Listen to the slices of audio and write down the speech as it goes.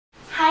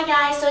Hi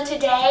guys, so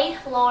today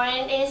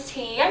Lauren is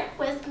here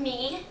with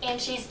me and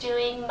she's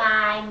doing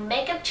my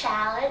makeup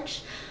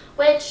challenge,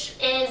 which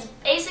is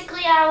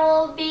basically I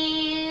will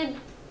be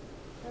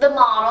the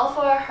model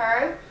for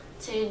her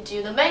to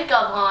do the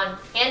makeup on,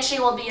 and she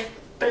will be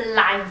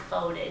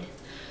blindfolded.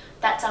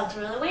 That sounds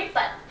really weird,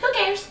 but who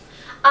cares?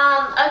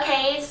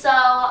 Okay, so,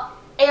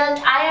 and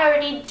I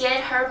already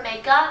did her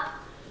makeup,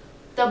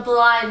 the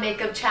blind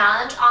makeup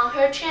challenge, on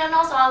her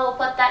channel, so I will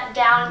put that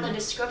down in the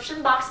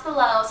description box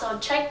below, so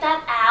check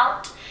that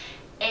out,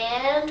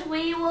 and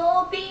we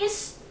will be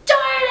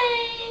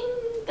starting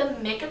the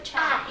makeup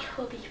challenge.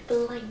 I will be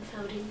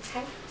blindfolding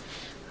her.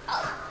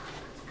 Oh.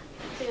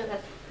 Look at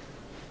that.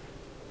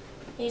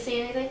 Can you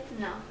see anything?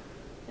 No.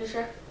 You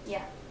sure?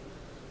 Yeah.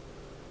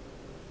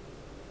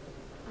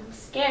 I'm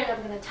scared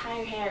I'm gonna tie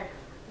her hair.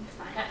 It's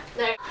fine.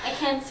 There. I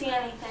can't see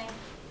anything.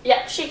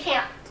 Yep, she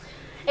can't.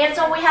 And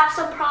so we have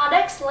some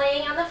products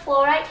laying on the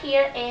floor right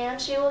here, and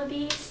she will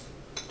be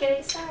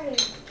getting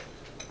started.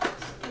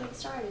 Okay,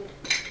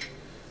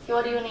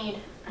 what do you need?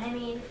 I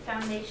need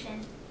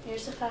foundation.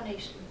 Here's the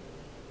foundation.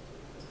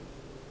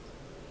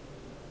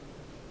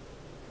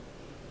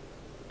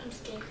 I'm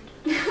scared.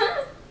 Me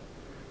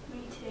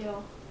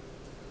too.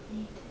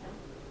 Me too.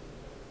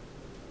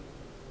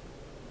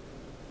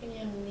 You're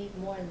gonna need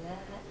more than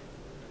that.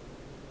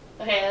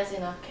 Okay, that's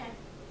enough. Okay.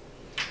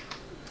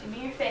 Give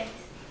me your face.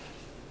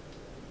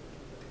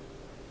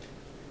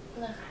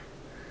 Look.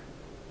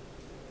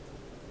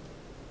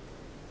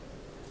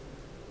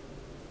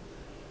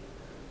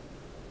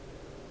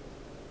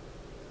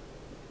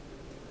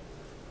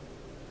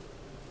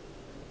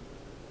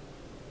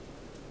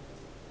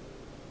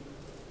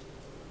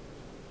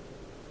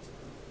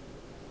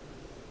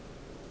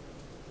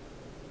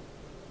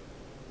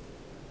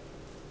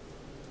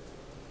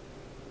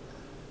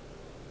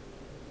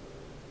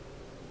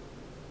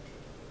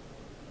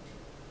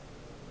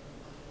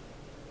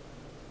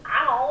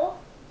 Ow!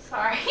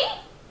 Sorry.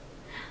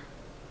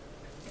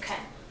 Okay.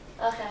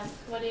 Okay,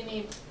 what do you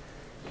need?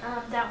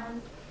 That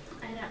one.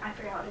 I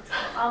forgot what it's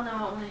called. I'll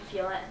know it when I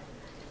feel it.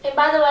 And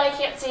by the way, I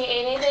can't see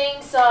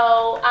anything,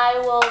 so I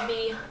will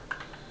be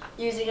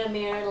using a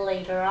mirror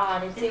later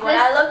on and see what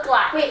I look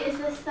like. Wait, is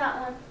this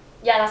that one?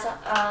 Yeah, that's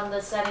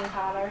the setting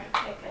powder.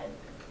 Okay, good.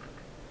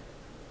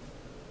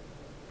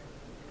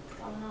 What's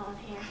going on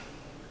here?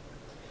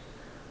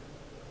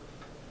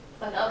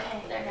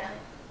 Okay, there you go.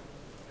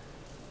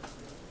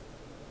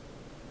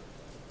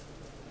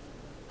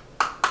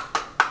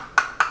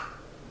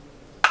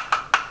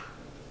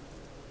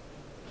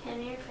 Give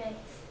me your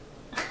face.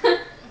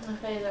 My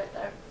face right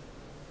there.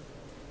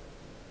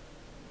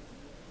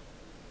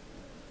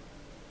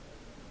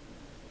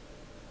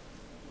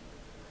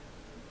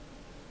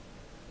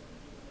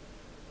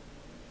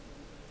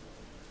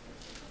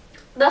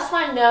 That's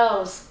my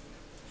nose.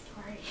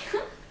 Sorry.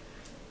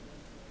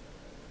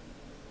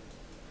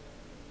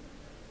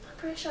 I'm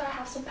pretty sure I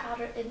have some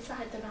powder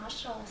inside the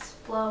nostrils.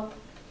 Blow.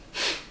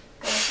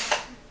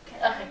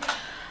 Okay.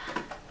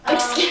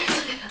 Excuse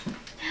me.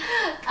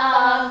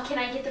 Can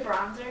I get the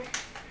bronzer?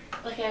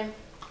 Okay,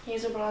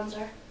 here's a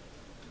bronzer.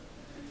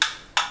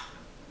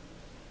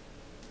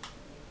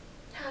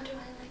 How do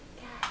I like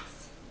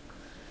guys?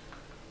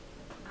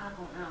 I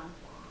don't know.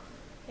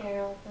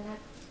 Here, open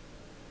it.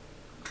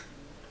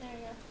 There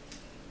you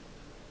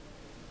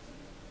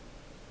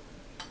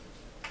go.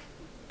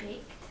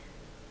 Baked.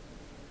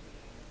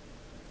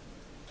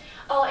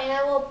 Oh, and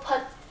I will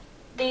put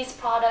these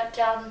products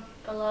down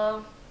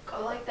below.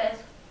 Go like this.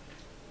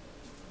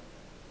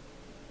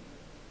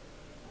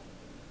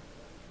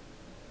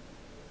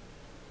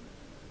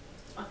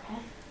 Okay.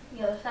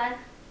 The other side.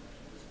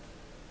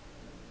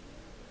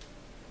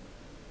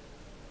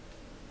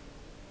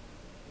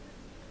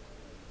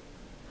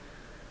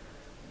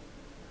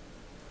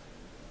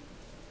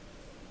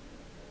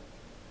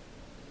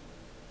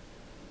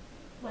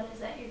 What is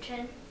that, your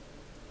chin?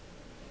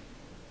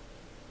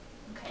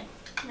 Okay.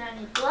 Now I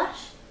need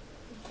blush.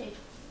 Okay.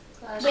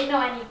 Blush. Wait, no,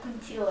 I need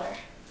concealer.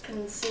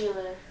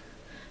 Concealer.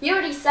 You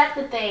already set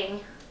the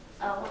thing.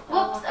 Oh,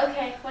 whoops.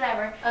 Okay,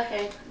 whatever.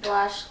 Okay,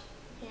 blush.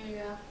 Here you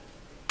go.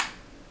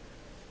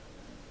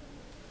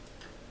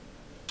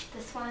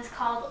 This one is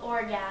called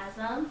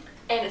Orgasm.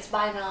 And it's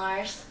by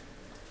Nars.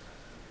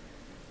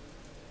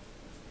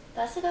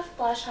 That's enough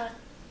blush, huh?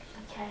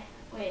 Okay,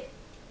 wait.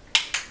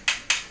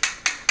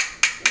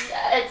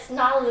 Yeah, it's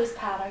not a loose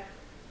powder.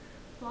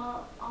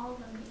 Well, all of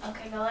them.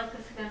 Okay, go like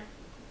this again.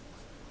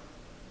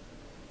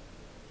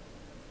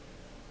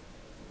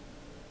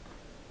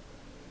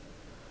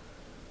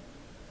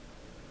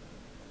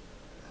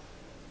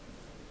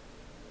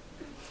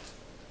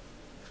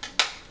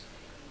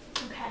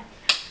 Okay.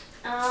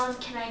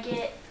 Can I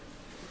get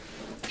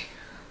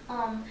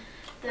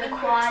the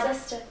quad?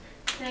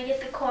 Can I get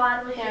the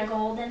quad with the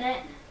gold in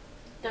it?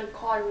 The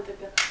quad with the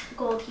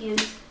Gold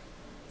hues.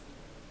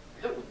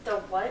 The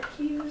what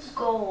hues?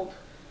 Gold.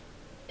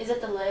 Is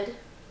it the lid?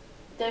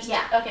 There's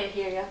yeah. Okay,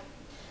 here you go.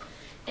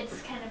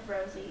 It's kind of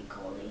rosy,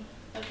 goldy.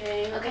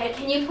 Okay. Okay,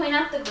 can you point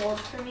out the gold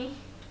for me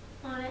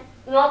on it?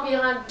 Nope, you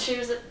have to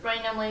choose it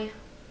randomly.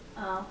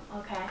 Oh,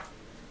 okay.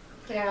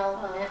 Here, I'll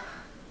open it.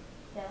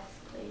 Yes,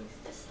 please.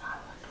 This is how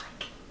it looks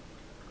like.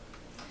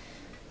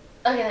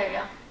 Okay, there you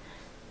go.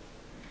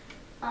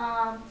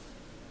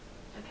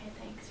 Okay,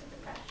 thanks for the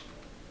brush.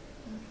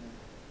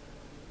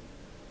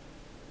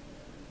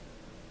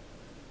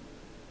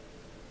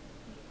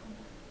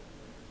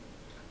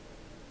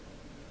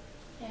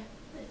 Yeah,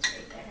 it's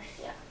right there.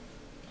 Yeah.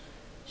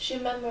 She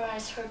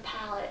memorized her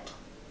palette.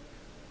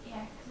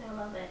 Yeah, because I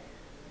love it.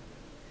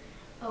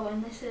 Oh,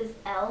 and this is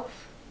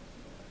e.l.f.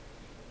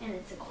 And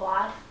it's a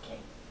quad. Okay.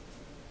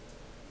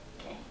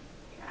 Okay.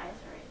 Your eyes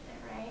are right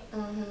there, right?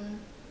 Mm-hmm.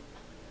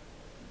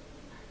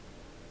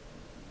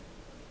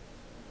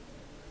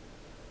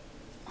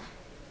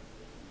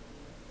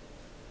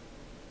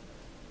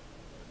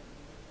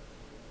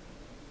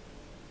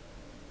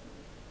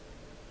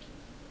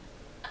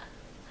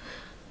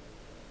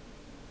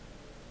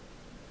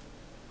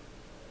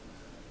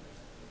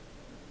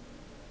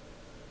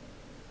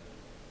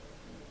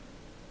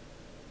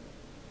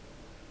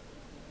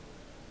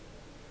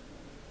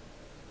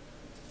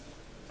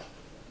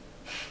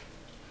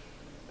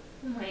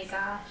 Oh my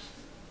gosh.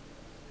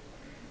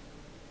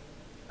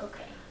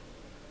 Okay.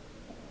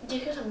 You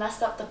could have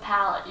messed up the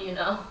palette, you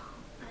know.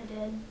 I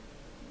did.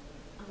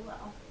 Oh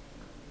well.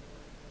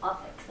 I'll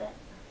fix it.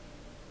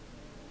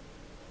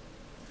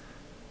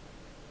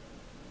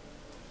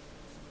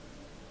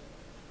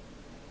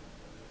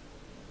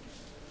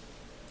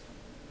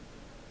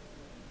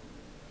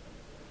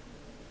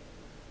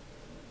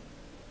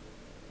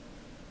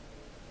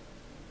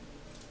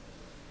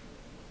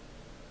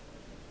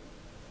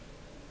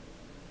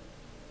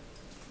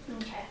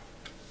 Okay.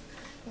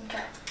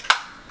 Okay.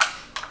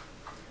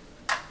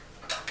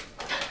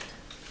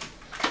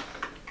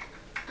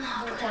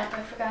 Oh crap,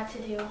 I forgot to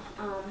do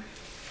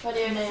What do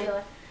you do?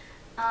 concealer.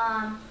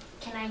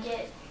 Can I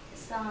get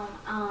some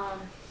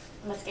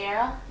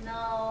Mascara?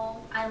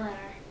 no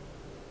eyeliner?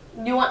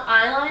 You want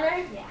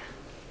eyeliner? Yeah.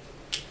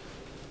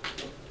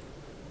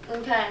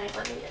 Okay,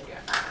 let me get your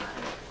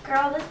eyeliner.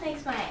 Girl, this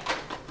makes my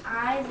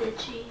eyes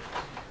itchy.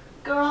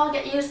 Girl,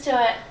 get used to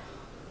it.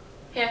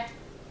 Here.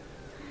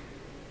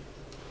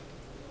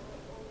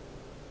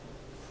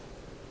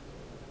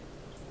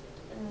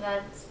 And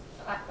that's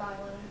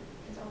eyeliner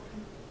is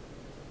open.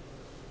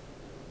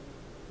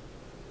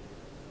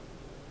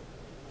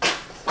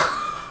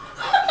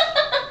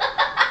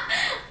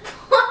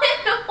 What?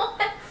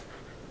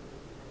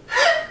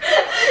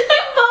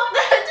 You poked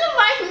that into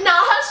my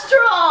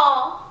nostril.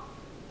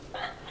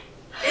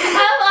 I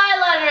have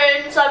eyeliner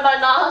inside my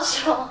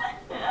nostril.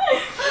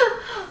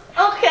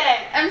 Okay.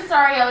 I'm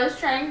sorry, I was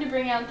trying to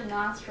bring out the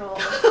nostrils.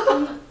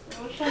 I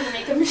was trying to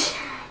make them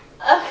shine.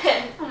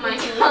 Okay. Oh my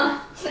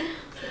god.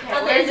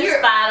 Okay, where's your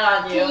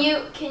spat on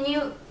you? Can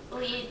you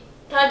lead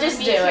No, just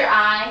me do to it. your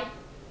eye?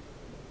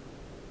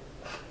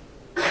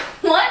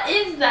 What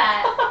is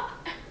that?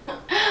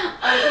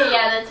 Okay,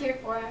 yeah, that's your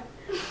forehead.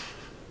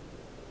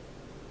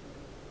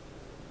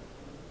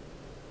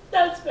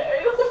 That's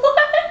very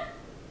wet.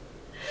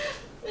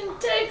 It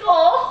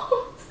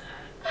tickles.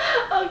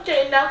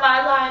 Okay, enough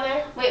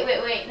eyeliner.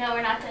 Wait. No,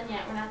 we're not done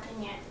yet. We're not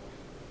done yet.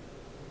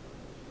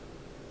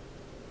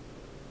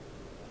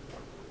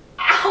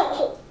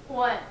 Ow!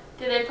 What?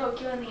 Did I poke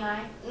you in the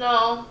eye?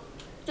 No,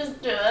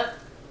 just do it.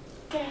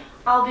 Okay,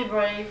 I'll be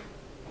brave.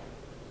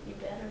 You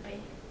better be.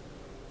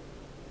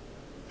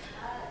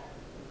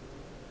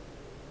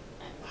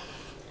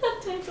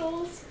 That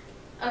tickles.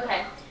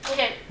 Okay.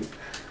 Okay,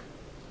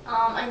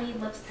 I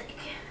need lipstick.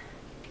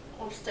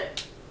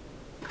 lipstick.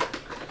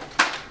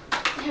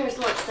 Here's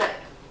lipstick.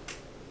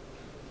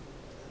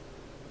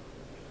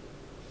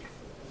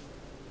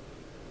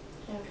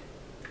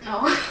 No,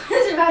 I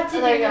was about to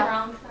do There the you go.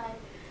 wrong side.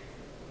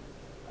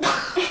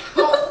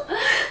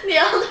 The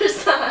other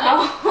side.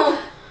 Oh.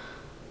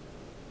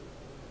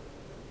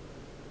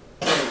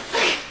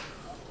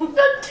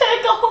 The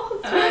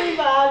tickles. Really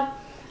bad.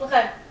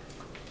 Okay.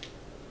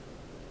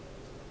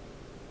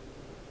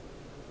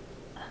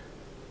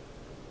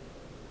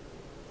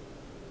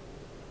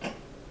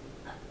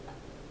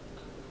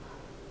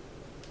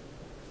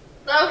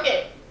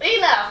 Okay,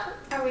 enough.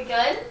 Are we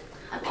good?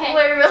 Okay.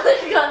 We're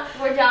really good.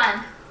 We're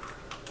done.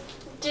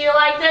 Do you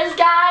like this,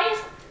 guys?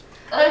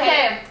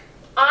 Okay.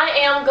 I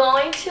am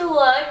going to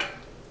look.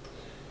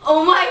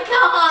 Oh my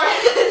god.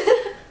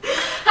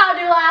 How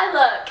do I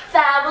look?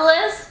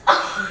 Fabulous? I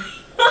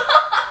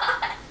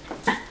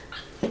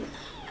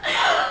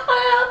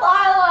have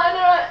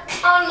eyeliner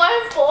on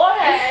my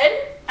forehead.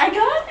 I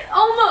got it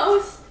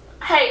almost.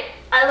 Hey,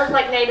 I look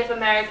like Native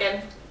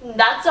American.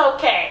 That's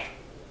okay.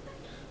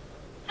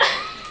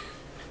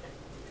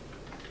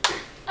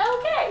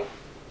 Okay.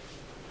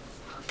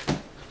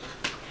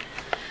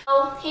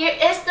 So here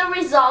is the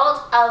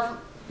result of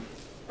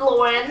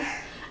Lauren's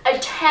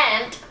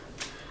attempt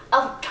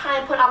of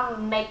trying to put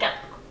on makeup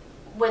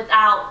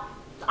without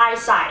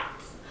eyesight.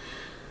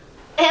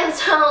 And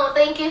so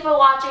thank you for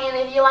watching, and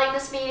if you like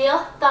this video,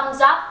 thumbs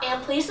up,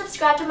 and please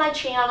subscribe to my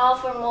channel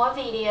for more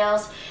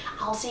videos.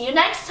 I'll see you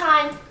next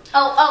time.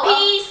 Oh.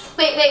 Peace.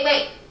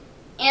 Wait.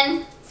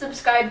 And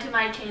subscribe to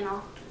my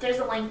channel. There's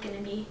a link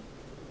gonna be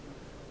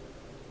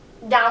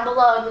down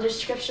below in the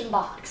description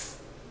box.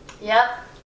 Yep.